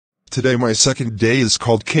Today my second day is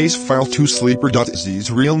called Case File 2 sleeper.exe's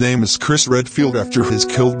real name is Chris Redfield. After his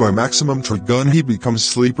killed by maximum Trigun he becomes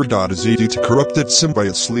sleeper.exe due to corrupted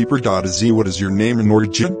symbiote sleeper.exe. What is your name and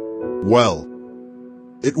origin? Well,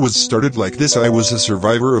 it was started like this. I was a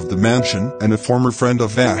survivor of the mansion and a former friend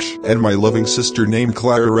of Vash and my loving sister named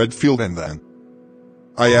Clara Redfield, and then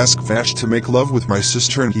I asked Vash to make love with my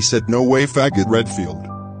sister and he said no way faggot Redfield.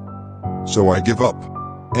 So I give up.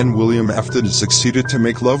 And William Afton succeeded to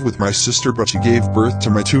make love with my sister, but she gave birth to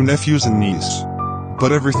my 2 nephews and niece.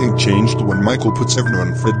 But everything changed when Michael put Seven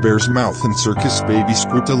on Fredbear's mouth and circus baby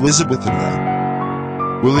scooped Elizabeth in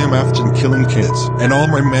that. William Afton killing kids, and all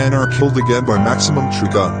my men are killed again by maximum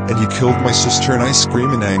Trigun, and he killed my sister and I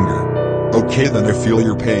scream in anger. Okay then, I feel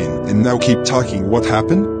your pain, and now keep talking. What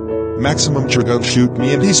happened? Maximum Trigun shoot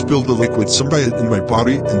me and he spilled the liquid symbiote in my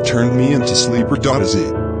body and turned me into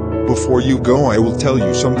sleeper.exe. Before you go I will tell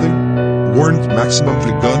you something. Warned maximum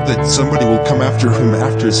Trigun that somebody will come after him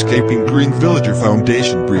after escaping Green Villager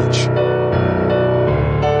Foundation breach.